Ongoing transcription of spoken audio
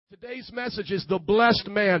Today's message is the blessed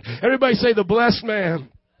man. Everybody say the blessed man.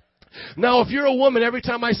 Now, if you're a woman, every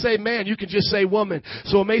time I say man, you can just say woman.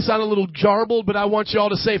 So it may sound a little jarbled, but I want you all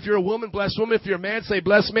to say, if you're a woman, blessed woman. If you're a man, say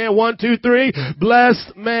blessed man. 1, 2, 3.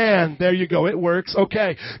 Blessed man. There you go. It works.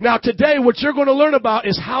 Okay. Now, today, what you're going to learn about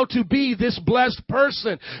is how to be this blessed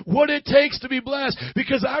person. What it takes to be blessed.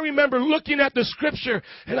 Because I remember looking at the scripture,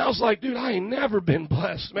 and I was like, dude, I ain't never been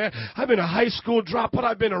blessed, man. I've been a high school dropout.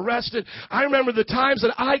 I've been arrested. I remember the times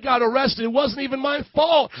that I got arrested. It wasn't even my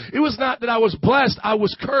fault. It was not that I was blessed. I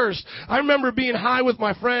was cursed. I remember being high with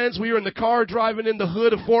my friends. We were in the car driving in the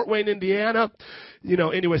hood of Fort Wayne, Indiana.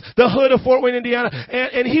 The hood of Fort Wayne, Indiana.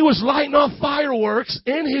 And he was lighting off fireworks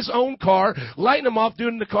in his own car, lighting them off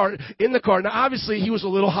in the car. Now, obviously, he was a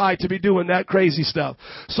little high to be doing that crazy stuff.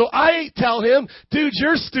 So I tell him, dude,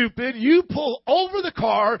 you're stupid. You pull over the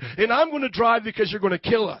car, and I'm going to drive because you're going to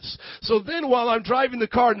kill us. So then while I'm driving the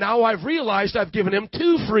car, now I've realized I've given him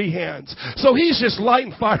 2 free hands. So he's just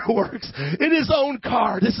lighting fireworks in his own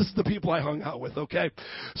car. This is the people I hung out with, okay?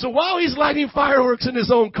 So while he's lighting fireworks in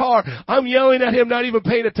his own car, I'm yelling at him, not even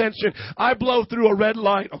paying attention. I blow through a red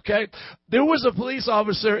light, okay? There was a police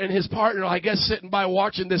officer and his partner, I guess, sitting by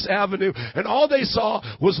watching this avenue, and all they saw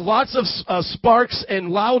was lots of sparks and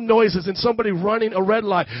loud noises and somebody running a red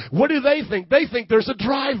light. What do they think? They think there's a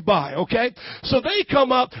drive-by, okay? So they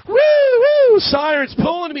come up, woo, woo, sirens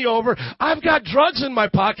pulling me over. I've got drugs in my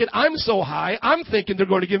pocket. I'm so high, I'm thinking they're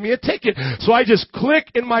going to give me a ticket. So I just click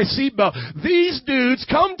in my seatbelt. These dudes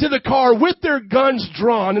come to the car with their guns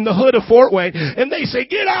drawn in the hood of Fort Wayne, and they say,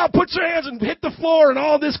 get out, put your hands and hit the floor, and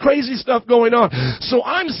all this crazy stuff going on. So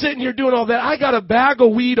I'm sitting here doing all that. I got a bag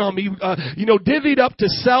of weed on me, divvied up to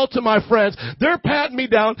sell to my friends. They're patting me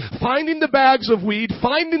down, finding the bags of weed,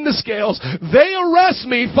 finding the scales. They arrest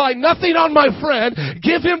me, find nothing on my friend,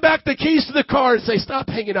 give him back the keys to the car and say, stop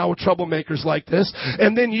hanging out with troublemakers like this,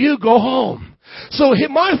 and then you go home. So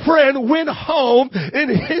my friend went home in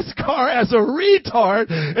his car as a retard,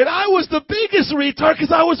 and I was the biggest retard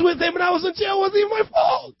because I was with him and I was in jail. It wasn't even my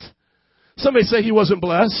fault. Somebody say he wasn't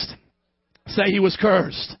blessed. Say he was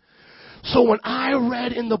cursed. So when I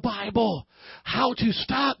read in the Bible how to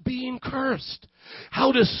stop being cursed,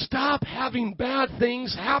 how to stop having bad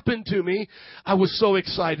things happen to me, I was so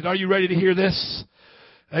excited. Are you ready to hear this?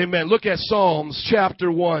 Amen. Look at Psalms chapter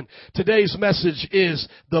 1. Today's message is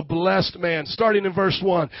the blessed man. Starting in verse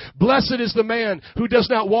 1. Blessed is the man who does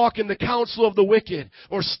not walk in the counsel of the wicked,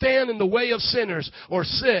 or stand in the way of sinners, or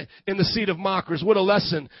sit in the seat of mockers. What a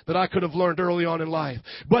lesson that I could have learned early on in life.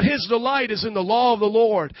 But his delight is in the law of the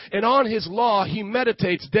Lord, and on his law he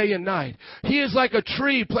meditates day and night. He is like a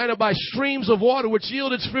tree planted by streams of water, which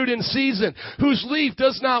yield its fruit in season, whose leaf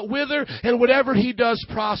does not wither, and whatever he does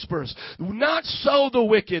prospers. Not so the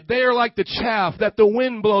wicked. They are like the chaff that the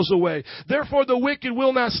wind blows away. Therefore the wicked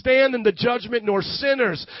will not stand in the judgment, nor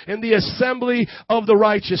sinners in the assembly of the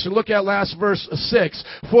righteous. And look at last verse 6.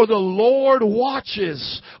 For the Lord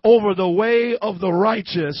watches over the way of the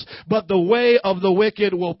righteous, but the way of the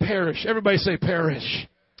wicked will perish. Everybody say perish.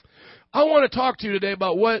 I want to talk to you today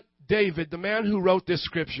about what David, the man who wrote this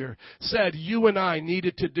scripture, said you and I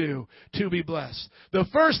needed to do to be blessed. The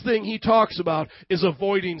first thing he talks about is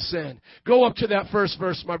avoiding sin. Go up to that first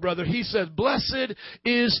verse, my brother. He said, blessed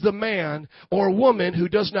is the man or woman who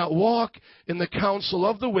does not walk in the counsel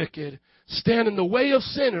of the wicked, stand in the way of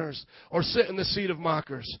sinners, or sit in the seat of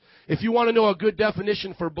mockers. If you want to know a good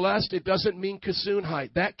definition for blessed, it doesn't mean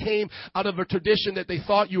Kassoonheit. That came out of a tradition that they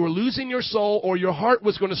thought you were losing your soul or your heart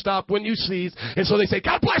was going to stop when you sneezed. And so they say,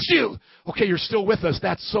 God bless you. Okay, you're still with us.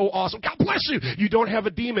 That's so awesome. God bless you. You don't have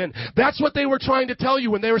a demon. That's what they were trying to tell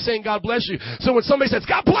you when they were saying God bless you. So when somebody says,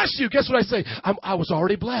 God bless you, guess what I say? I was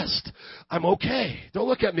already blessed. I'm okay. Don't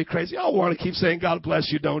look at me crazy. I want to keep saying God bless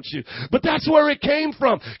you, don't you? But that's where it came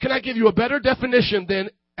from. Can I give you a better definition than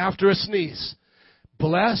after a sneeze?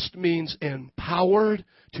 Blessed means empowered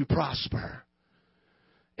to prosper.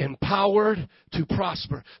 Empowered to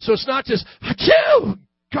prosper. So it's not just, achoo!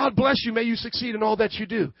 God bless you. May you succeed in all that you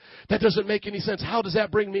do. That doesn't make any sense. How does that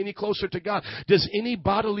bring me any closer to God? Does any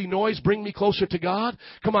bodily noise bring me closer to God?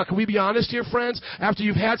 Come on, can we be honest here, friends? After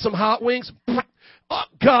you've had some hot wings, oh,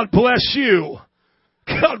 God bless you.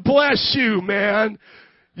 God bless you, man.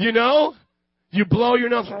 You know? You blow your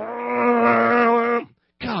nose.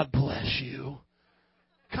 God bless you.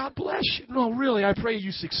 God bless you. No, really, I pray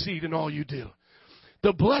you succeed in all you do.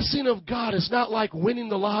 The blessing of God is not like winning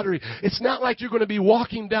the lottery. It's not like you're going to be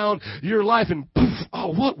walking down your life and poof,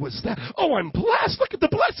 oh, what was that? Oh, I'm blessed. Look at the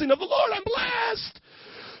blessing of the Lord. I'm blessed.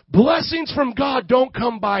 Blessings from God don't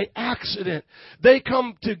come by accident. They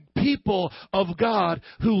come to people of God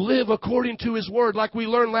who live according to His Word. Like we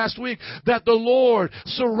learned last week, that the Lord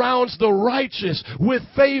surrounds the righteous with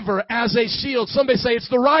favor as a shield. Somebody say it's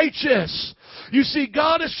the righteous. You see,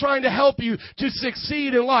 God is trying to help you to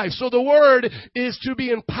succeed in life. So the word is to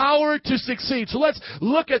be empowered to succeed. So let's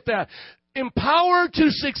look at that. Empowered to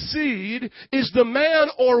succeed is the man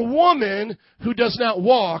or woman who does not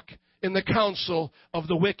walk in the counsel of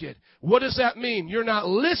the wicked. What does that mean? You're not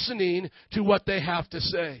listening to what they have to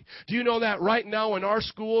say. Do you know that right now in our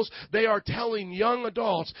schools, they are telling young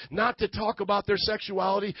adults not to talk about their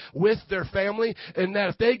sexuality with their family, and that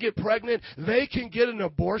if they get pregnant, they can get an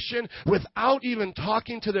abortion without even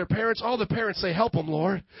talking to their parents? All the parents say, help them,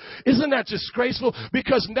 Lord. Isn't that disgraceful?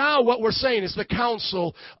 Because now what we're saying is the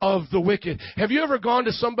counsel of the wicked. Have you ever gone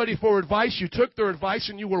to somebody for advice? You took their advice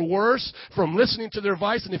and you were worse from listening to their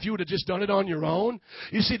advice than if you would have just done it on your own?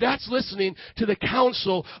 You see, that's listening to the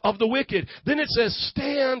counsel of the wicked. Then it says,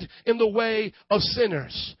 stand in the way of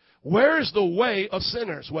sinners. Where is the way of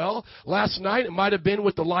sinners? Well, last night it might have been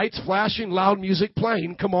with the lights flashing, loud music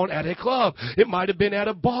playing, come on, at a club. It might have been at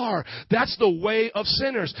a bar. That's the way of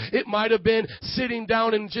sinners. It might have been sitting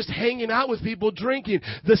down and just hanging out with people drinking.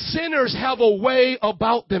 The sinners have a way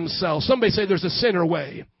about themselves. Somebody say there's a sinner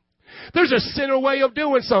way. There's a sinner way of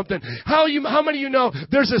doing something. How many of you know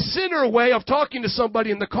there's a sinner way of talking to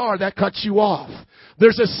somebody in the car that cuts you off?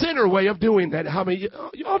 There's a sinner way of doing that. How many?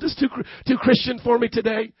 You all just too Christian for me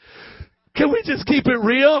today? Can we just keep it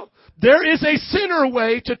real? There is a sinner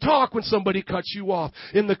way to talk when somebody cuts you off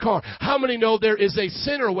in the car. How many know there is a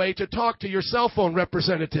sinner way to talk to your cell phone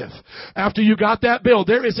representative after you got that bill?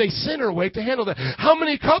 There is a sinner way to handle that. How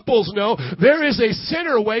many couples know there is a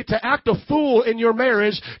sinner way to act a fool in your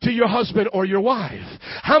marriage to your husband or your wife?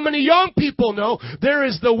 How many young people know there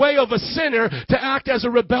is the way of a sinner to act as a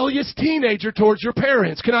rebellious teenager towards your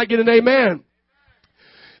parents? Can I get an amen?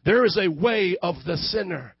 There is a way of the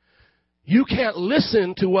sinner. You can't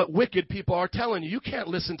listen to what wicked people are telling you. You can't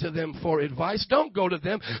listen to them for advice. Don't go to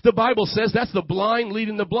them. The Bible says that's the blind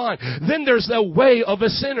leading the blind. Then there's the way of a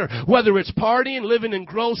sinner, whether it's partying, living in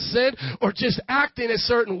gross sin, or just acting a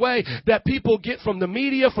certain way that people get from the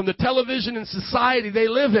media, from the television and society they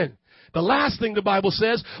live in. The last thing the Bible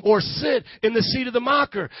says, or sit in the seat of the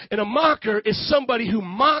mocker. And a mocker is somebody who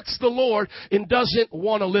mocks the Lord and doesn't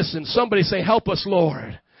want to listen. Somebody say, help us,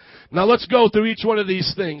 Lord. Now let's go through each one of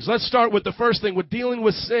these things. Let's start with the first thing, with dealing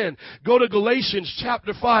with sin. Go to Galatians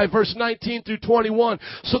chapter 5, verse 19 through 21,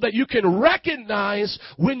 so that you can recognize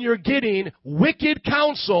when you're getting wicked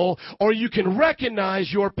counsel, or you can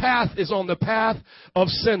recognize your path is on the path of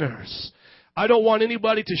sinners. I don't want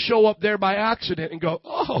anybody to show up there by accident and go,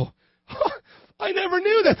 oh, I never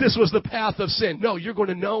knew that this was the path of sin. No, you're going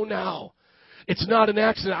to know now. It's not an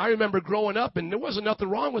accident. I remember growing up, and there wasn't nothing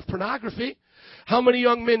wrong with pornography. How many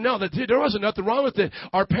young men know that there wasn't nothing wrong with it?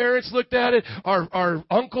 Our parents looked at it. Our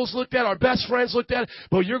uncles looked at it. Our best friends looked at it.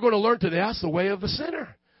 But you're going to learn today that's the way of a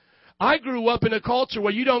sinner. I grew up in a culture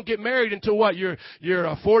where you don't get married until what? You're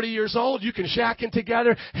 40 years old. You can shack in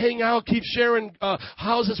together, hang out, keep sharing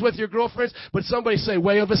houses with your girlfriends. But somebody say,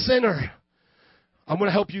 way of a sinner. I'm going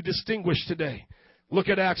to help you distinguish today. Look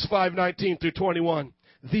at Acts 5:19 through 21.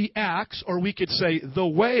 The acts, or we could say the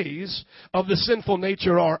ways of the sinful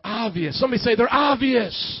nature are obvious. Somebody say they're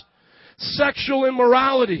obvious. Sexual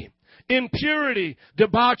immorality, impurity,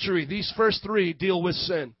 debauchery. These first three deal with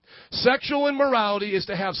sin. Sexual immorality is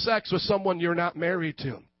to have sex with someone you're not married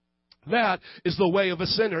to. That is the way of a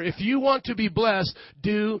sinner. If you want to be blessed,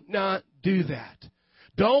 do not do that.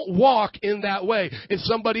 Don't walk in that way. If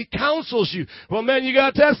somebody counsels you, well, man, you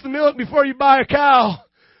got to test the milk before you buy a cow.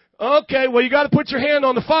 Okay, well, you got to put your hand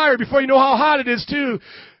on the fire before you know how hot it is, too.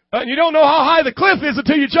 And you don't know how high the cliff is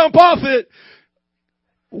until you jump off it.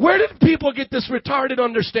 Where did people get this retarded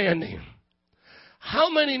understanding?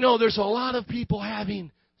 How many know there's a lot of people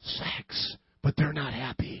having sex, but they're not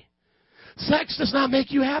happy? Sex does not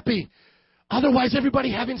make you happy. Otherwise,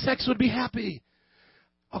 everybody having sex would be happy.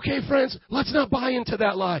 Okay, friends, let's not buy into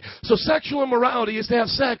that lie. So sexual immorality is to have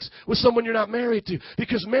sex with someone you're not married to.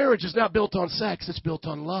 Because marriage is not built on sex. It's built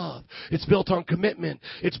on love. It's built on commitment.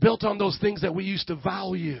 It's built on those things that we used to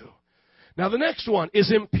value. Now, the next one is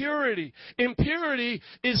impurity. Impurity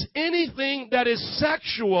is anything that is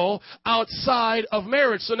sexual outside of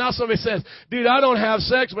marriage. So now somebody says, dude, I don't have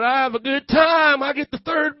sex, but I have a good time. I get the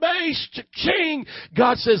third base. Cha-ching.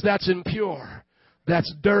 God says that's impure.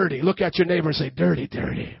 That's dirty. Look at your neighbor and say, dirty,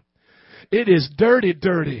 dirty. It is dirty,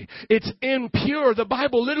 dirty. It's impure. The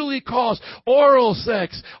Bible literally calls oral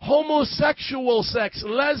sex, homosexual sex,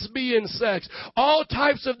 lesbian sex. All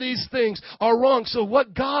types of these things are wrong. So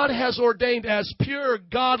what God has ordained as pure,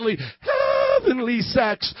 godly, heavenly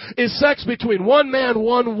sex is sex between one man,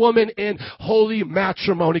 one woman in holy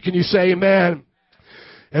matrimony. Can you say amen?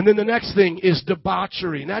 And then the next thing is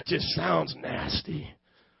debauchery. And that just sounds nasty.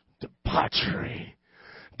 Debauchery.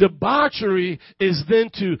 Debauchery is then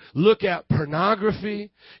to look at pornography,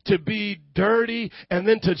 to be dirty, and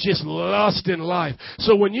then to just lust in life.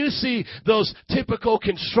 So when you see those typical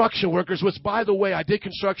construction workers, which, by the way, I did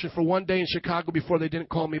construction for one day in Chicago before they didn't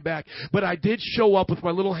call me back, but I did show up with my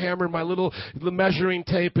little hammer, my little measuring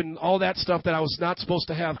tape, and all that stuff that I was not supposed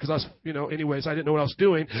to have because I was, anyways, I didn't know what I was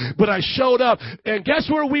doing. But I showed up, and guess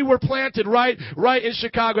where we were planted? Right in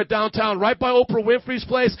Chicago, downtown, right by Oprah Winfrey's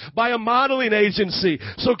place, by a modeling agency.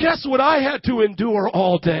 So guess what I had to endure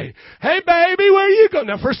all day? Hey, baby, where you go?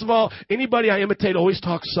 Now, first of all, anybody I imitate always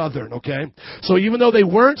talks Southern, okay? So even though they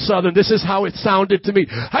weren't Southern, this is how it sounded to me.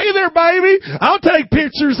 Hey there, baby, I'll take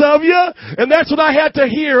pictures of you. And that's what I had to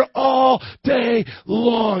hear all day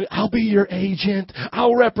long. I'll be your agent.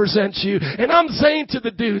 I'll represent you. And I'm saying to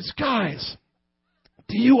the dudes, guys,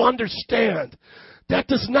 do you understand? That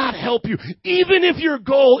does not help you. Even if your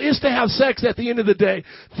goal is to have sex at the end of the day,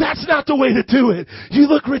 that's not the way to do it. You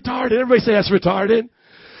look retarded. Everybody say that's retarded.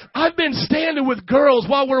 I've been standing with girls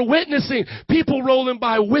while we're witnessing people rolling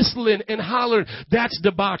by whistling and hollering. That's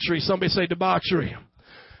debauchery. Somebody say debauchery.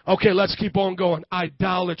 Okay, let's keep on going.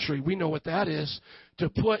 Idolatry. We know what that is. To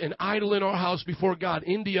put an idol in our house before God.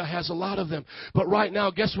 India has a lot of them. But right now,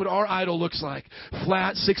 guess what our idol looks like?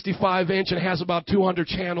 Flat, 65-inch, and has about 200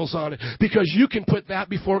 channels on it. Because you can put that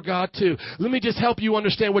before God too. Let me just help you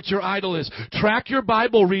understand what your idol is. Track your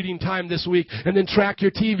Bible reading time this week, and then track your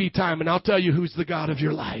TV time, and I'll tell you who's the God of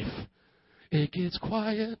your life. It gets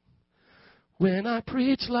quiet when I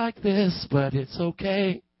preach like this, but it's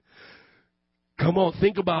okay. Come on,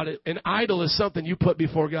 think about it. An idol is something you put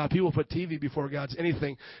before God. People put TV before God's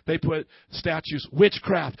anything. They put statues,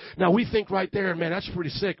 witchcraft. Now, we think right there, man, that's pretty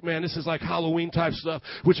sick, man. This is like Halloween type stuff,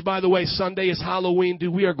 which, by the way, Sunday is Halloween,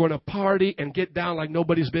 dude. We are going to party and get down like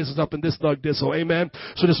nobody's business up in this Thug Dizzle. Amen?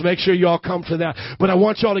 So just make sure you all come for that. But I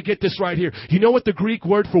want y'all to get this right here. You know what the Greek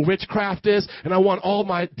word for witchcraft is? And I want all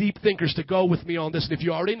my deep thinkers to go with me on this. And if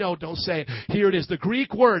you already know, don't say it. Here it is. The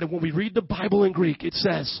Greek word, and when we read the Bible in Greek, it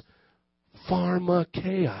says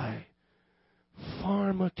pharmakeia.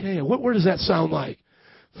 Pharmakeia. What word does that sound like?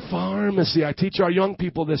 Pharmacy. I teach our young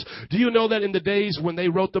people this. Do you know that in the days when they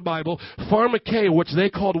wrote the Bible, pharmakeia, which they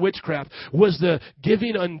called witchcraft, was the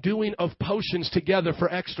giving and doing of potions together for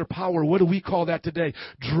extra power? What do we call that today?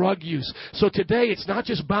 Drug use. So today it's not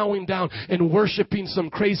just bowing down and worshiping some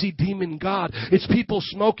crazy demon god. It's people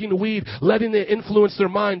smoking weed, letting it influence their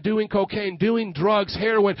mind, doing cocaine, doing drugs,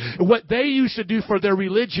 heroin. What they used to do for their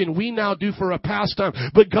religion, we now do for a pastime.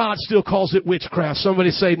 But God still calls it witchcraft.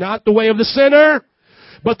 Somebody say, not the way of the sinner,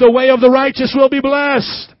 but the way of the righteous will be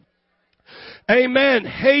blessed. Amen.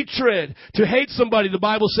 Hatred. To hate somebody, the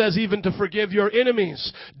Bible says even to forgive your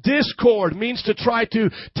enemies. Discord means to try to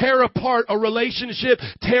tear apart a relationship,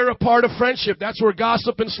 tear apart a friendship. That's where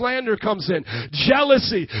gossip and slander comes in.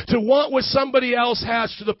 Jealousy. To want what somebody else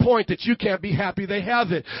has to the point that you can't be happy they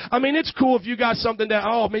have it. I mean, it's cool if you got something that,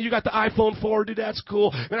 oh man, you got the iPhone 4, dude, that's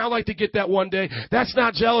cool. And I'd like to get that one day. That's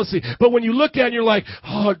not jealousy. But when you look at it and you're like,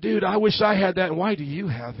 oh dude, I wish I had that. And why do you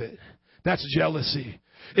have it? That's jealousy.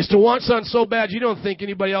 It's to want something so bad you don't think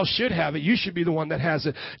anybody else should have it. You should be the one that has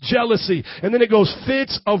it. Jealousy. And then it goes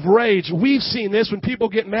fits of rage. We've seen this when people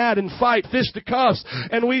get mad and fight, fisticuffs.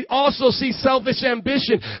 And we also see selfish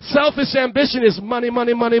ambition. Selfish ambition is money,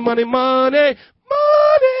 money, money, money, money.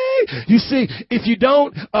 Money. You see, if you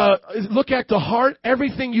don't look at the heart,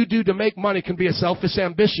 everything you do to make money can be a selfish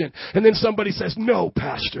ambition. And then somebody says, no,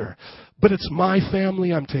 pastor, but it's my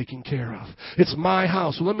family I'm taking care of. It's my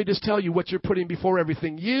house. Well, let me just tell you what you're putting before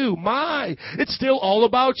everything. You, my. It's still all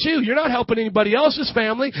about you. You're not helping anybody else's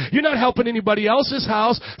family. You're not helping anybody else's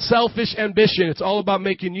house. Selfish ambition. It's all about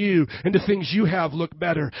making you and the things you have look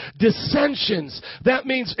better. Dissensions. That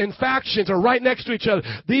means factions are right next to each other.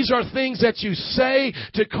 These are things that you say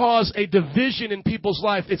to cause a division in people's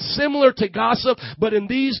life. It's similar to gossip, but in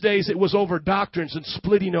these days it was over doctrines and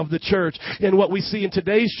splitting of the church. And what we see in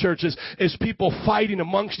today's churches is people fighting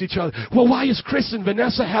amongst each other. Well, why is Chris and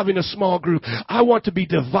Vanessa having a small group? I want to be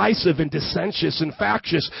divisive and dissentious and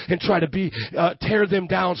factious and try to tear them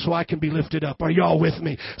down so I can be lifted up. Are y'all with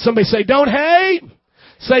me? Somebody say, don't hate.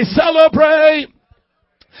 Say, celebrate.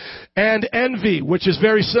 and envy, which is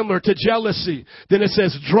very similar to jealousy. Then it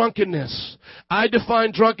says drunkenness. I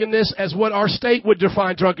define drunkenness as what our state would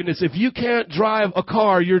define drunkenness. If you can't drive a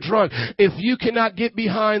car, you're drunk. If you cannot get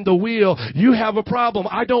behind the wheel, you have a problem.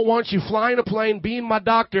 I don't want you flying a plane, being my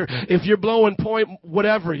doctor, if you're blowing point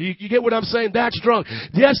whatever. You get what I'm saying? That's drunk.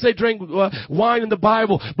 Yes, they drink wine in the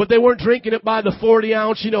Bible, but they weren't drinking it by the 40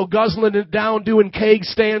 ounce, guzzling it down, doing keg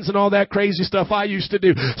stands and all that crazy stuff I used to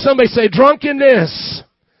do. Somebody say drunkenness.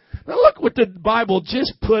 Now look what the Bible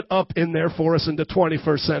just put up in there for us in the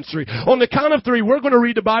 21st century. On the count of 3, we're going to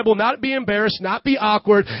read the Bible, not be embarrassed, not be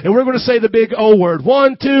awkward, and we're going to say the big O word.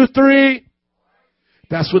 1, 2, 3.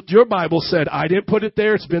 That's what your Bible said. I didn't put it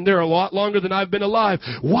there. It's been there a lot longer than I've been alive.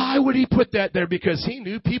 Why would he put that there? Because he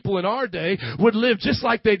knew people in our day would live just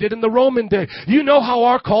like they did in the Roman day. You know how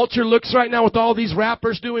our culture looks right now with all these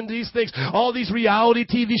rappers doing these things, all these reality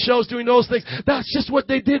TV shows doing those things. That's just what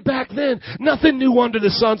they did back then. Nothing new under the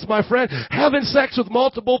sun, my friend. Having sex with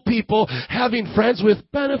multiple people, having friends with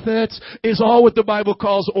benefits is all what the Bible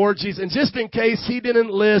calls orgies. And just in case he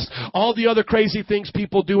didn't list all the other crazy things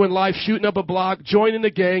people do in life, shooting up a block, joining the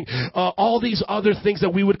gang, all these other things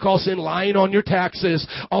that we would call sin, lying on your taxes,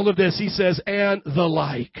 all of this, he says, and the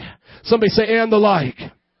like. Somebody say, and the like.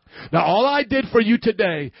 Now, all I did for you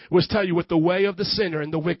today was tell you what the way of the sinner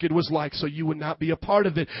and the wicked was like, so you would not be a part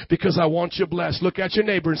of it, because I want you blessed. Look at your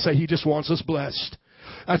neighbor and say, he just wants us blessed.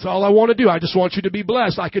 That's all I want to do. I just want you to be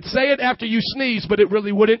blessed. I could say it after you sneeze, but it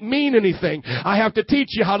really wouldn't mean anything. I have to teach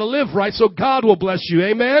you how to live right, so God will bless you.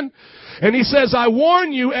 Amen? And he says, I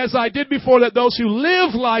warn you, as I did before, that those who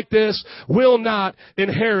live like this will not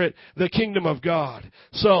inherit the kingdom of God.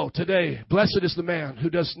 So today, blessed is the man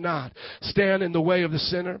who does not stand in the way of the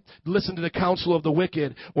sinner, listen to the counsel of the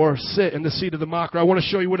wicked, or sit in the seat of the mocker. I want to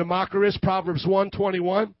show you what a mocker is. Proverbs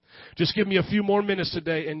 1:21. Just give me a few more minutes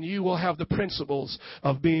today, and you will have the principles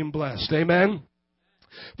of being blessed. Amen?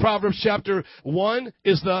 Proverbs chapter 1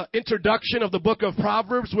 is the introduction of the book of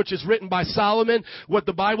Proverbs, which is written by Solomon. What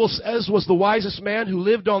the Bible says was the wisest man who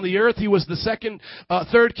lived on the earth. He was the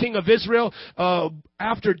third king of Israel.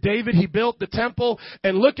 After David, he built the temple.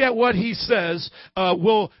 And look at what he says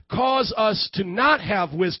will cause us to not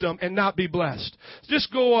have wisdom and not be blessed.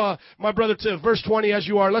 Just go, my brother, to verse 20 as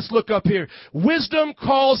you are. Let's look up here. Wisdom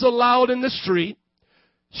calls aloud in the street.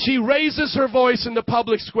 She raises her voice in the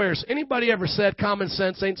public squares. Anybody ever said common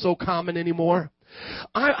sense ain't so common anymore?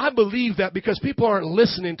 I believe that because people aren't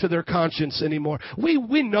listening to their conscience anymore.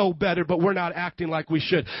 We know better, but we're not acting like we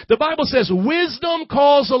should. The Bible says, wisdom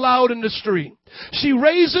calls aloud in the street. She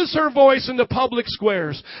raises her voice in the public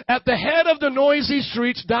squares. At the head of the noisy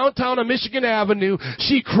streets downtown on Michigan Avenue,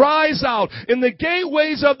 she cries out. In the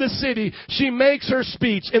gateways of the city, she makes her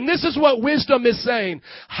speech. And this is what wisdom is saying.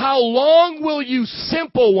 How long will you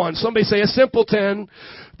simple ones? Somebody say a simpleton.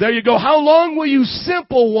 There you go. How long will you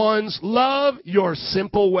simple ones love your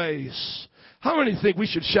simple ways? How many think we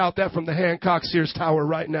should shout that from the Hancock Sears Tower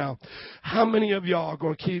right now? How many of y'all are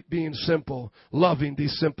going to keep being simple, loving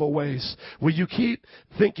these simple ways? Will you keep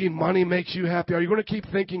thinking money makes you happy? Are you going to keep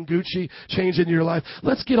thinking Gucci changing your life?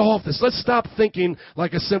 Let's get off this. Let's stop thinking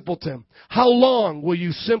like a simpleton. How long will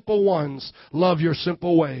you simple ones love your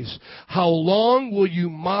simple ways? How long will you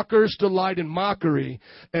mockers delight in mockery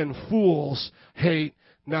and fools hate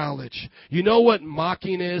knowledge? You know what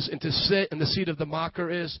mocking is, and to sit in the seat of the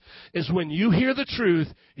mocker is when you hear the truth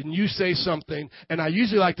and you say something, and I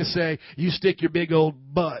usually like to say, you stick your big old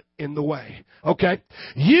butt in the way. Okay?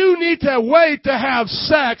 You need to wait to have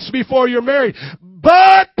sex before you're married.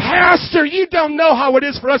 But, Pastor, you don't know how it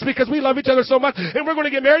is for us because we love each other so much, and we're going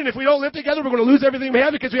to get married, and if we don't live together, we're going to lose everything we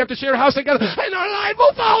have because we have to share a house together, and our life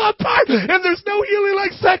will fall apart, and there's no healing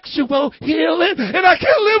like sexual healing, and I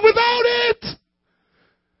can't live without it.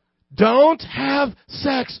 Don't have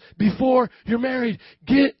sex before you're married.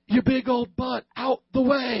 Get your big old butt out the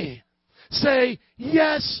way. Say,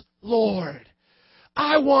 yes, Lord.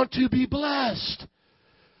 I want to be blessed.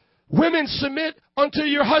 Women, submit unto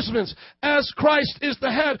your husbands as Christ is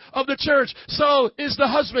the head of the church. So is the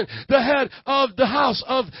husband the head of the house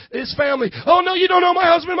of his family. Oh no, you don't know my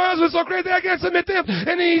husband. My husband's so crazy I can't submit to him.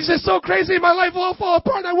 And he's just so crazy my life will all fall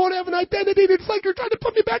apart. I won't have an identity. It's like you're trying to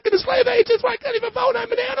put me back in the slave ages where I can't even vote.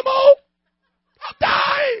 I'm an animal. I'll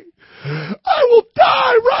die. I will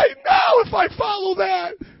die right now if I follow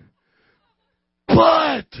that.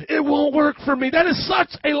 But it won't work for me. That is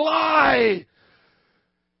such a lie.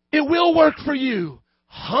 It will work for you.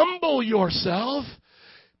 Humble yourself.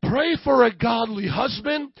 Pray for a godly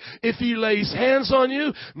husband. If he lays hands on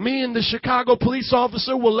you, me and the Chicago police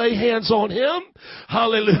officer will lay hands on him.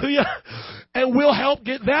 Hallelujah. And we'll help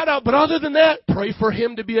get that out. But other than that, pray for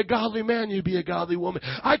him to be a godly man, you be a godly woman.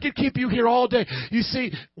 I could keep you here all day. You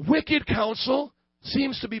see, wicked counsel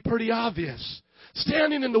seems to be pretty obvious.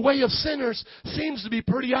 Standing in the way of sinners seems to be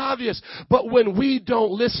pretty obvious. But when we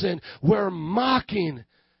don't listen, we're mocking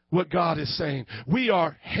what God is saying. We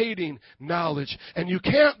are hating knowledge. And you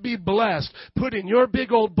can't be blessed putting your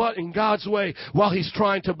big old butt in God's way while He's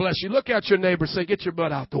trying to bless you. Look at your neighbor and say, get your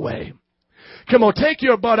butt out the way. Come on, take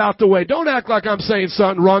your butt out the way. Don't act like I'm saying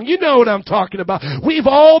something wrong. You know what I'm talking about. We've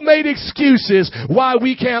all made excuses why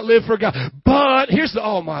we can't live for God. But here's the,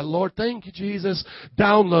 oh my Lord, thank you, Jesus.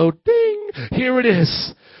 Download, ding, here it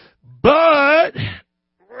is. But,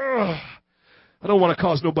 I don't want to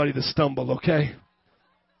cause nobody to stumble, okay?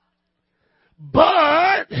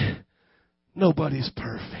 But nobody's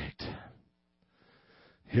perfect.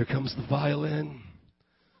 Here comes the violin.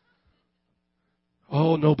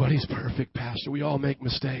 Oh, nobody's perfect, Pastor. We all make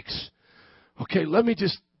mistakes. Okay, let me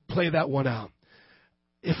just play that one out.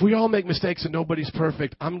 If we all make mistakes and nobody's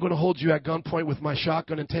perfect, I'm going to hold you at gunpoint with my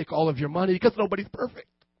shotgun and take all of your money because nobody's perfect.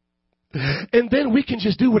 And then we can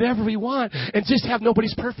just do whatever we want and just have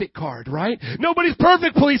nobody's perfect card, right? Nobody's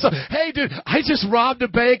perfect, police. Hey, dude, I just robbed a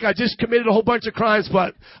bank. I just committed a whole bunch of crimes,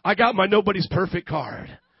 but I got my nobody's perfect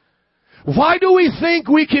card. Why do we think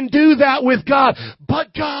we can do that with God?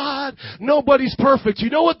 But God, nobody's perfect.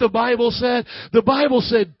 You know what the Bible said? The Bible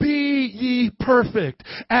said, be ye perfect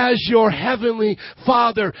as your heavenly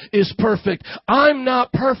Father is perfect. I'm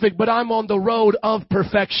not perfect, but I'm on the road of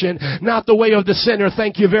perfection, not the way of the sinner.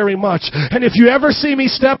 Thank you very much. And if you ever see me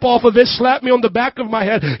step off of it, slap me on the back of my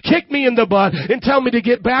head, kick me in the butt, and tell me to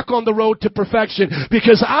get back on the road to perfection,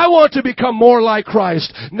 because I want to become more like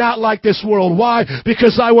Christ, not like this world. Why?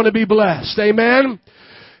 Because I want to be blessed. Amen.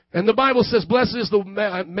 And the Bible says, blessed is the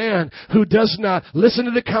man who does not listen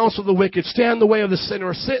to the counsel of the wicked, stand in the way of the sinner,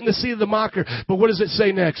 or sit in the seat of the mocker. But what does it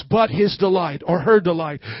say next? But his delight, or her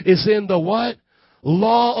delight, is in the what?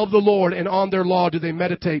 Law of the Lord, and on their law do they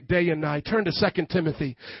meditate day and night. Turn to 2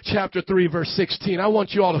 Timothy chapter 3, verse 16. I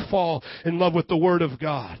want you all to fall in love with the Word of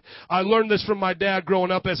God. I learned this from my dad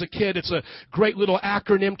growing up as a kid. It's a great little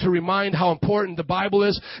acronym to remind how important the Bible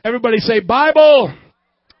is. Everybody say Bible.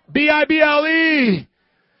 B-I-B-L-E.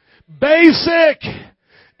 Basic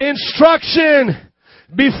instruction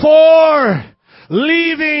before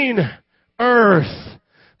leaving earth.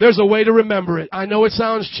 There's a way to remember it. I know it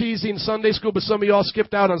sounds cheesy in Sunday school, but some of y'all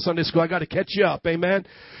skipped out on Sunday school. I got to catch you up. Amen.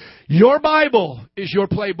 Your Bible is your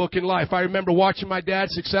playbook in life. I remember watching my dad,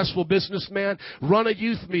 successful businessman, run a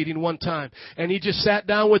youth meeting one time. And he just sat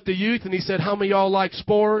down with the youth and he said, how many of y'all like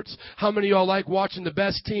sports? How many of y'all like watching the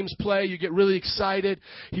best teams play? You get really excited.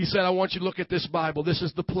 He said, I want you to look at this Bible. This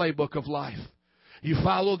is the playbook of life. You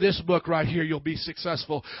follow this book right here, you'll be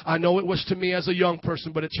successful. I know it was to me as a young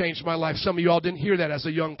person, but it changed my life. Some of you all didn't hear that as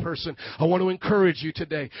a young person. I want to encourage you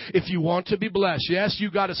today. If you want to be blessed, yes,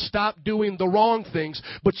 you've got to stop doing the wrong things,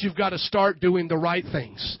 but you've got to start doing the right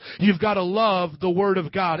things. You've got to love the Word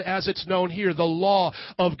of God as it's known here, the law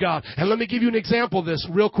of God. And let me give you an example of this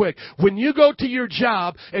real quick. When you go to your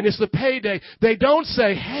job and it's the payday, they don't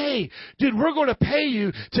say, hey, dude, we're going to pay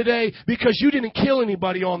you today because you didn't kill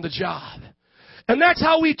anybody on the job. And that's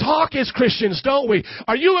how we talk as Christians, don't we?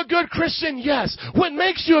 Are you a good Christian? Yes. What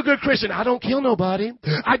makes you a good Christian? I don't kill nobody.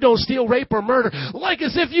 I don't steal, rape, or murder. Like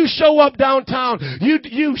as if you show up downtown,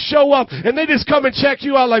 you show up and they just come and check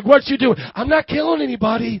you out like, what you doing? I'm not killing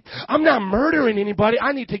anybody. I'm not murdering anybody.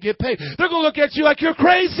 I need to get paid. They're going to look at you like you're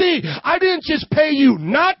crazy. I didn't just pay you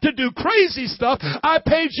not to do crazy stuff. I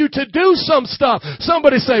paid you to do some stuff.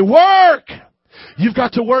 Somebody say, work. You've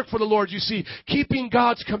got to work for the Lord. You see, keeping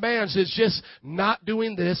God's commands is just not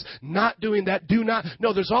doing this, not doing that, do not.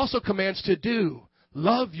 No, there's also commands to do.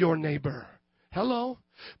 Love your neighbor. Hello?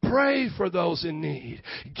 Pray for those in need.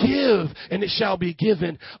 Give, and it shall be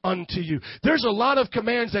given unto you. There's a lot of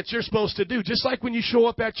commands that you're supposed to do, just like when you show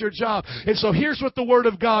up at your job. And so here's what the Word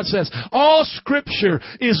of God says. All Scripture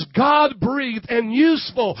is God-breathed and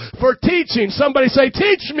useful for teaching. Somebody say,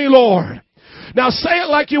 teach me, Lord. Now say it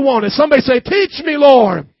like you want it. Somebody say, teach me,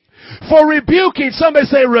 Lord. For rebuking, somebody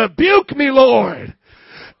say, rebuke me, Lord.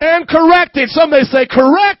 And correcting, somebody say,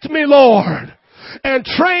 correct me, Lord. And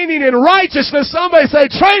training in righteousness, somebody say,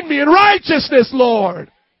 train me in righteousness, Lord.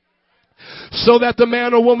 so that the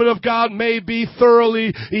man or woman of God may be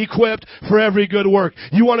thoroughly equipped for every good work.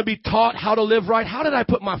 You want to be taught how to live right? How did I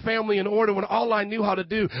put my family in order when all I knew how to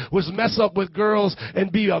do was mess up with girls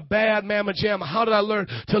and be a bad mamma jamma? How did I learn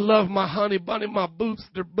to love my honey bunny, my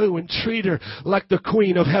booster boo, and treat her like the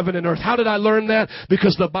queen of heaven and earth? How did I learn that?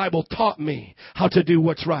 Because the Bible taught me how to do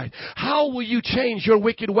what's right. How will you change your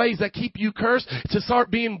wicked ways that keep you cursed to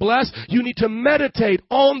start being blessed? You need to meditate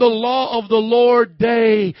on the law of the Lord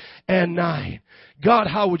day and night. God,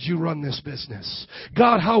 how would you run this business?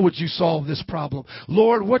 God, how would you solve this problem?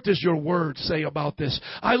 Lord, what does your word say about this?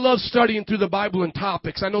 I love studying through the Bible and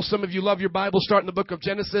topics. I know some of you love your Bible, start in the book of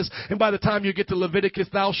Genesis, and by the time you get to Leviticus,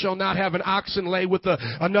 thou shalt not have an oxen lay with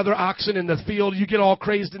another oxen in the field. You get all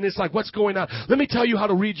crazed and it's like, what's going on? Let me tell you how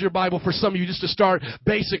to read your Bible for some of you just to start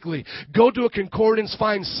basically. Go to a concordance,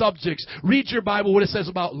 find subjects. Read your Bible, what it says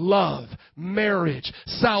about love, marriage,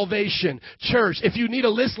 salvation, church. If you need a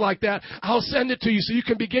list like that, I'll send it to you so you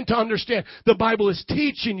can begin to understand the Bible is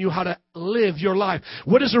teaching you how to live your life.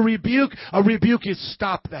 What is a rebuke? A rebuke is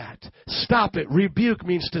stop that. Stop it. Rebuke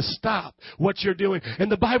means to stop what you're doing.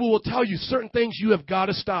 And the Bible will tell you certain things you have got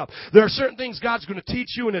to stop. There are certain things God's going to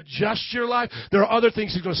teach you and adjust your life. There are other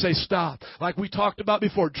things He's going to say stop. Like we talked about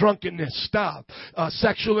before, drunkenness, stop.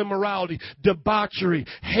 Sexual immorality, debauchery,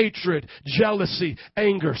 hatred, jealousy,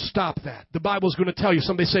 anger, stop that. The Bible's going to tell you.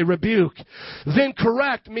 Somebody say rebuke. Then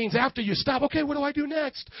correct means after you stop, okay, what do I do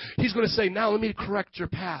next? He's going to say, now let me correct your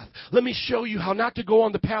path. Let me show you how not to go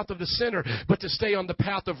on the path of the sinner, but to stay on the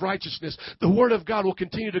path of righteousness. The Word of God will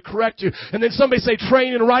continue to correct you. And then somebody say,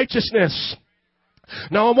 train in righteousness.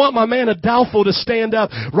 Now I want my man Adolfo to stand up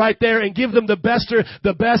right there and give them the best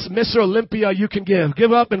Mr. Olympia you can give.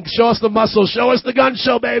 Give up and show us the muscle. Show us the gun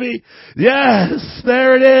show, baby. Yes,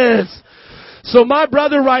 there it is. So my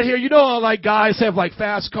brother right here, you know how like guys have like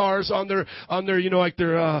fast cars on their you know, like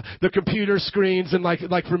their computer screens, and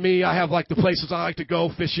like for me, I have like the places I like to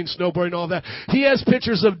go, fishing, snowboarding, and all that. He has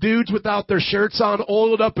pictures of dudes without their shirts on,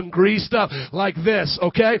 oiled up and greased up like this,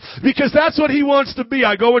 okay? Because that's what he wants to be.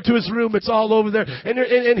 I go into his room, it's all over there,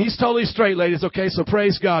 and he's totally straight, ladies, okay? So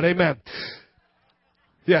praise God, amen.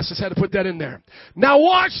 Yes, just had to put that in there. Now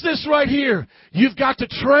watch this right here. You've got to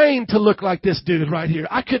train to look like this dude right here.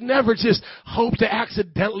 I could never just hope to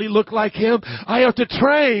accidentally look like him. I have to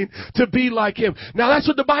train to be like him. Now that's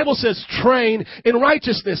what the Bible says, train in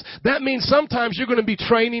righteousness. That means sometimes you're going to be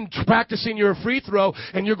training, practicing your free throw,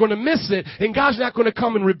 and you're going to miss it. And God's not going to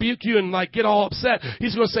come and rebuke you and like get all upset.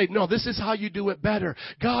 He's going to say, no, this is how you do it better.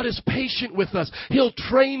 God is patient with us. He'll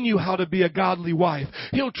train you how to be a godly wife.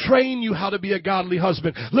 He'll train you how to be a godly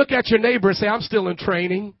husband. Look at your neighbor and say, I'm still in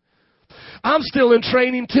training. I'm still in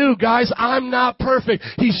training too, guys. I'm not perfect.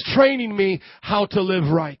 He's training me how to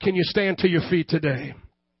live right. Can you stand to your feet today?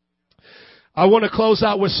 I want to close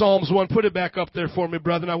out with Psalms 1. Put it back up there for me,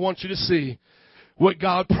 brother. And I want you to see what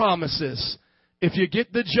God promises. If you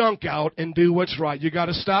get the junk out and do what's right, you got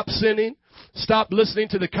to stop sinning. Stop listening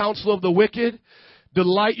to the counsel of the wicked.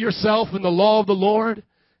 Delight yourself in the law of the Lord.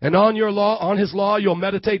 And on His law, you'll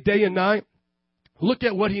meditate day and night. Look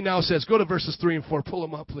at what he now says. Go to verses 3 and 4. Pull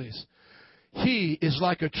them up, please. He is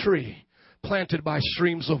like a tree planted by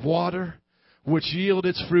streams of water, which yield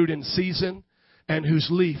its fruit in season, and whose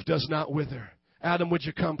leaf does not wither. Adam, would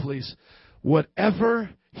you come, please?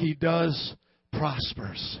 Whatever he does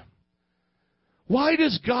prospers. Why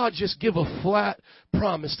does God just give a flat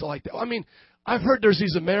promise to like that? I mean, I've heard there's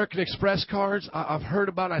these American Express cards. I've heard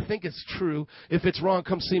about it. I think it's true. If it's wrong,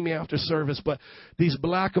 come see me after service. But these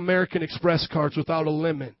black American Express cards without a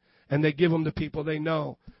limit, and they give them to people they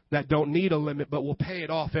know that don't need a limit but will pay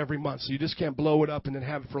it off every month. So you just can't blow it up and then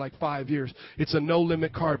have it for like 5 years. It's a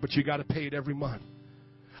no-limit card, but you got to pay it every month.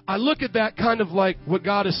 I look at that kind of like what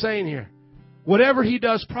God is saying here. Whatever he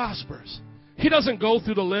does prospers. He doesn't go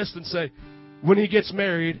through the list and say, when he gets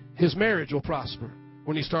married, his marriage will prosper.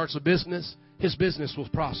 When he starts a business, his business will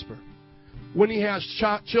prosper. When he has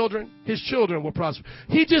children, his children will prosper.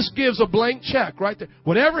 He just gives a blank check right there.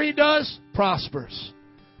 Whatever he does, prospers.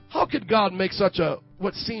 How could God make such a,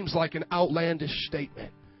 what seems like an outlandish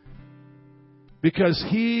statement? Because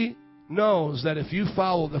he knows that if you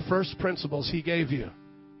follow the first principles he gave you,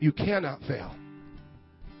 you cannot fail.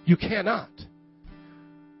 You cannot.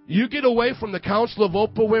 You get away from the counsel of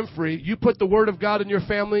Oprah Winfrey, you put the Word of God in your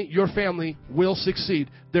family will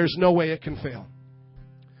succeed. There's no way it can fail.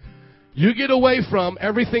 You get away from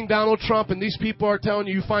everything Donald Trump and these people are telling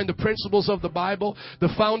you. You find the principles of the Bible.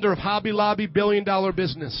 The founder of Hobby Lobby, $1 billion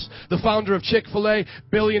business. The founder of Chick-fil-A, $1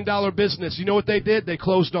 billion business. You know what they did? They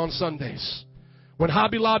closed on Sundays. When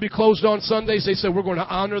Hobby Lobby closed on Sundays, they said, we're going to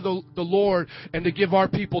honor the Lord and to give our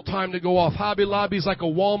people time to go off. Hobby Lobby is like a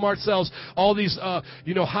Walmart, sells all these,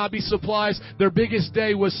 hobby supplies. Their biggest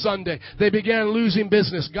day was Sunday. They began losing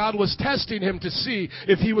business. God was testing him to see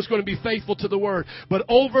if he was going to be faithful to the word. But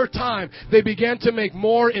over time, they began to make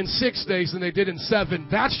more in 6 days than they did in 7.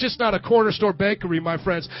 That's just not a corner store bakery, my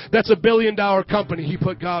friends. That's a $1 billion company. He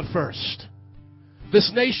put God first.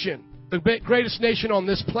 This nation, the greatest nation on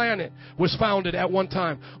this planet, was founded at one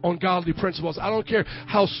time on godly principles. I don't care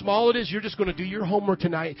how small it is. You're just going to do your homework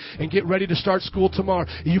tonight and get ready to start school tomorrow.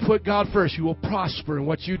 You put God first, you will prosper in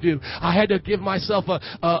what you do. I had to give myself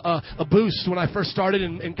a boost when I first started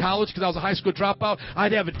in college because I was a high school dropout. I had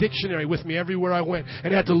to have a dictionary with me everywhere I went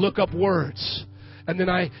and had to look up words. And then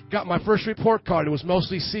I got my first report card. It was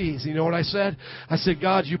mostly C's. You know what I said? I said,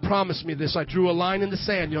 God, you promised me this. I drew a line in the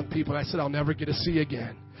sand, young people. I said, I'll never get a C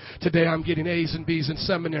again. Today I'm getting A's and B's in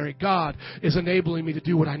seminary. God is enabling me to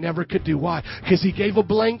do what I never could do. Why? Because he gave a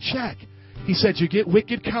blank check. He said, you get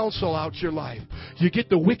wicked counsel out your life. You get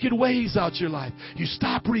the wicked ways out your life. You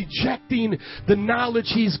stop rejecting the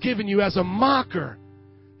knowledge he's given you as a mocker.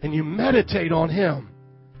 And you meditate on him.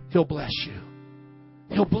 He'll bless you.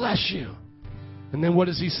 He'll bless you. And then what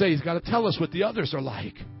does he say? He's got to tell us what the others are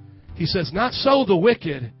like. He says, not so the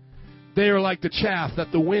wicked. They are like the chaff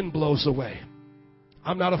that the wind blows away.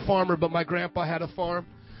 I'm not a farmer, but my grandpa had a farm.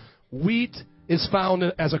 Wheat is found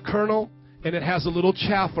as a kernel, and it has a little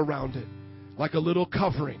chaff around it, like a little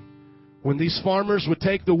covering. When these farmers would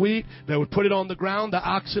take the wheat, they would put it on the ground. The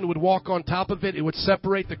oxen would walk on top of it. It would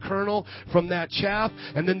separate the kernel from that chaff,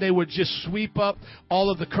 and then they would just sweep up all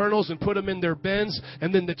of the kernels and put them in their bins.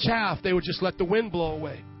 And then the chaff, they would just let the wind blow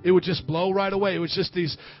away. It would just blow right away. It was just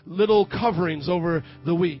these little coverings over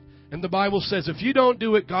the wheat. And the Bible says if you don't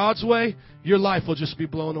do it God's way, your life will just be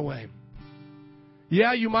blown away.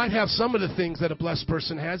 Yeah, you might have some of the things that a blessed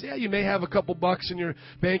person has. Yeah, you may have a couple bucks in your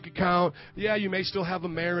bank account. Yeah, you may still have a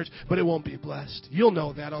marriage, but it won't be blessed. You'll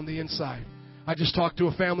know that on the inside. I just talked to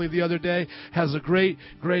a family the other day, has a great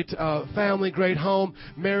family, great home,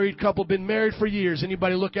 married couple, been married for years.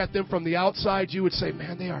 Anybody look at them from the outside, you would say,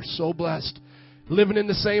 man, they are so blessed. Living in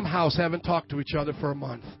the same house, haven't talked to each other for a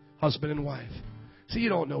month, husband and wife. See, you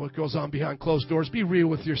don't know what goes on behind closed doors. Be real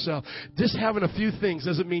with yourself. Just having a few things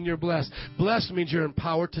doesn't mean you're blessed. Blessed means you're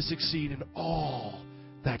empowered to succeed in all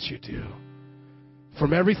that you do.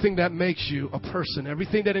 From everything that makes you a person,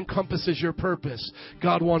 everything that encompasses your purpose,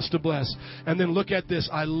 God wants to bless. And then look at this.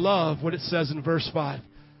 I love what it says in verse 5.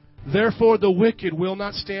 Therefore the wicked will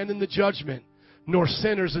not stand in the judgment, nor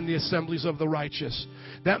sinners in the assemblies of the righteous.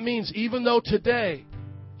 That means even though today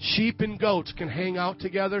sheep and goats can hang out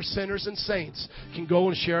together, sinners and saints can go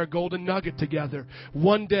and share a golden nugget together,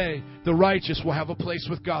 one day the righteous will have a place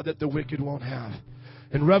with God that the wicked won't have.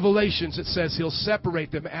 In Revelations, it says he'll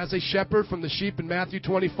separate them as a shepherd from the sheep in Matthew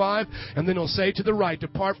 25, and then he'll say to the right,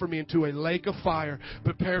 depart from me into a lake of fire,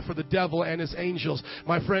 prepared for the devil and his angels.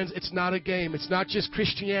 My friends, it's not a game. It's not just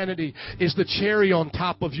Christianity. It's the cherry on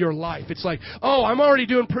top of your life. It's like, oh, I'm already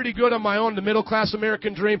doing pretty good on my own, the middle-class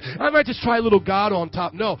American dream. I might just try a little God on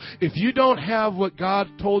top. No, if you don't have what God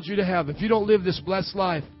told you to have, if you don't live this blessed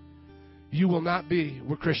life, you will not be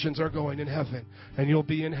where Christians are going in heaven, and you'll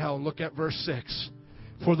be in hell. Look at verse 6.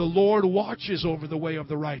 For the Lord watches over the way of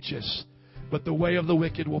the righteous, but the way of the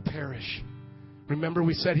wicked will perish. Remember,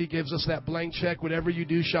 we said he gives us that blank check. Whatever you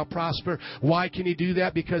do shall prosper. Why can he do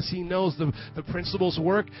that? Because he knows the principles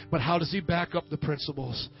work. But how does he back up the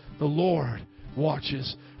principles? The Lord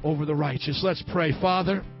watches over the righteous. Let's pray.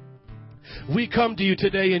 Father, we come to you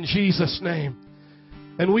today in Jesus' name.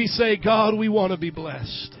 And we say, God, we want to be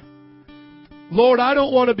blessed. Lord, I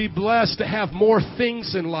don't want to be blessed to have more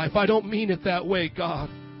things in life. I don't mean it that way, God.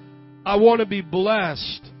 I want to be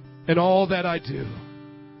blessed in all that I do.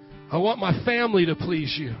 I want my family to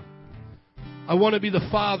please you. I want to be the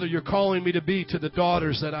father you're calling me to be to the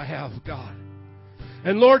daughters that I have, God.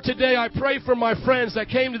 And Lord, today I pray for my friends that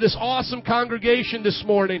came to this awesome congregation this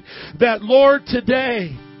morning, that Lord,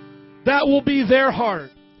 today, that will be their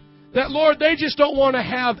heart. That, Lord, they just don't want to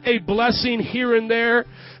have a blessing here and there.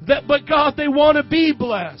 But, God, they want to be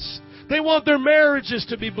blessed. They want their marriages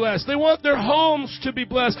to be blessed. They want their homes to be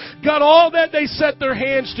blessed. God, all that they set their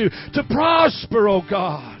hands to prosper, oh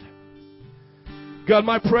God. God,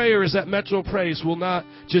 my prayer is that Metro Praise will not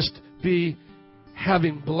just be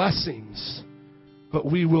having blessings, but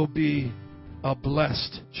we will be a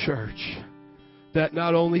blessed church that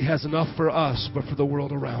not only has enough for us, but for the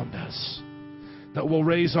world around us. That we'll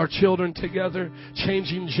raise our children together,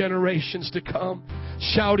 changing generations to come,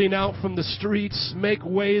 shouting out from the streets, make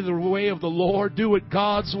way the way of the Lord, do it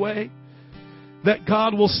God's way. that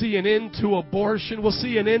God will see an end to abortion. We'll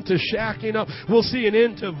see an end to shacking up. We'll see an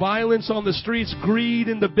end to violence on the streets, greed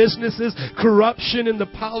in the businesses, corruption in the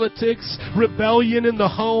politics, rebellion in the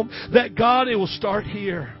home. That God, it will start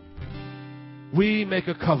here. We make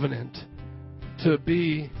a covenant to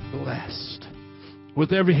be blessed.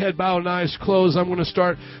 With every head bowed and eyes closed, I'm going to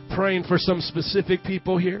start praying for some specific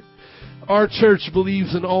people here. Our church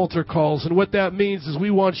believes in altar calls, and what that means is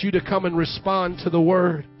we want you to come and respond to the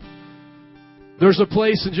Word. There's a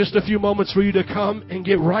place in just a few moments for you to come and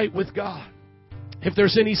get right with God. If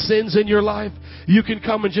there's any sins in your life, you can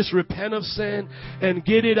come and just repent of sin and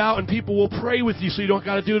get it out, and people will pray with you so you don't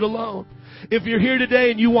got to do it alone. If you're here today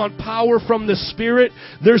and you want power from the Spirit,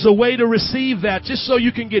 there's a way to receive that just so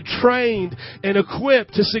you can get trained and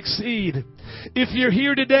equipped to succeed. If you're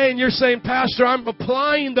here today and you're saying, Pastor, I'm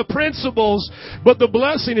applying the principles, but the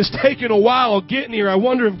blessing is taking a while getting here. I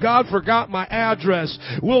wonder if God forgot my address.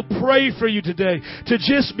 We'll pray for you today to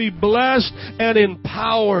just be blessed and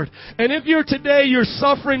empowered. And if you're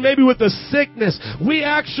suffering maybe with a sickness, we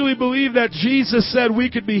actually believe that Jesus said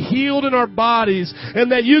we could be healed in our bodies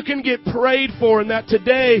and that you can get prayed for, and that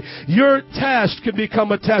today your test could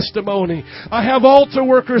become a testimony. I have altar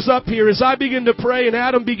workers up here as I begin to pray and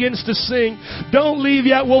Adam begins to sing. Don't leave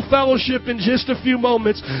yet. We'll fellowship in just a few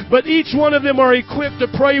moments. But each one of them are equipped to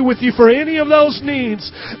pray with you for any of those needs.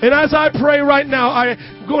 And as I pray right now,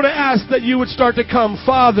 I'm going to ask that you would start to come.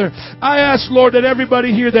 Father, I ask, Lord, that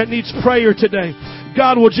everybody here that needs prayer today,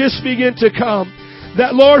 God will just begin to come.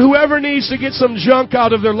 That, Lord, whoever needs to get some junk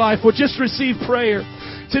out of their life will just receive prayer.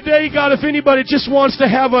 Today, God, if anybody just wants to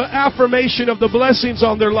have an affirmation of the blessings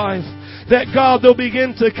on their life, that, God, they'll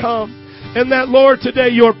begin to come. And that, Lord, today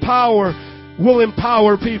your power will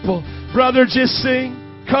empower people. Brother, just sing.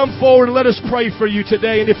 Come forward and let us pray for you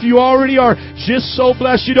today. And if you already are just so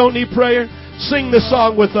blessed you don't need prayer, sing the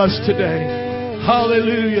song with us today.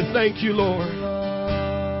 Hallelujah. Thank you, Lord.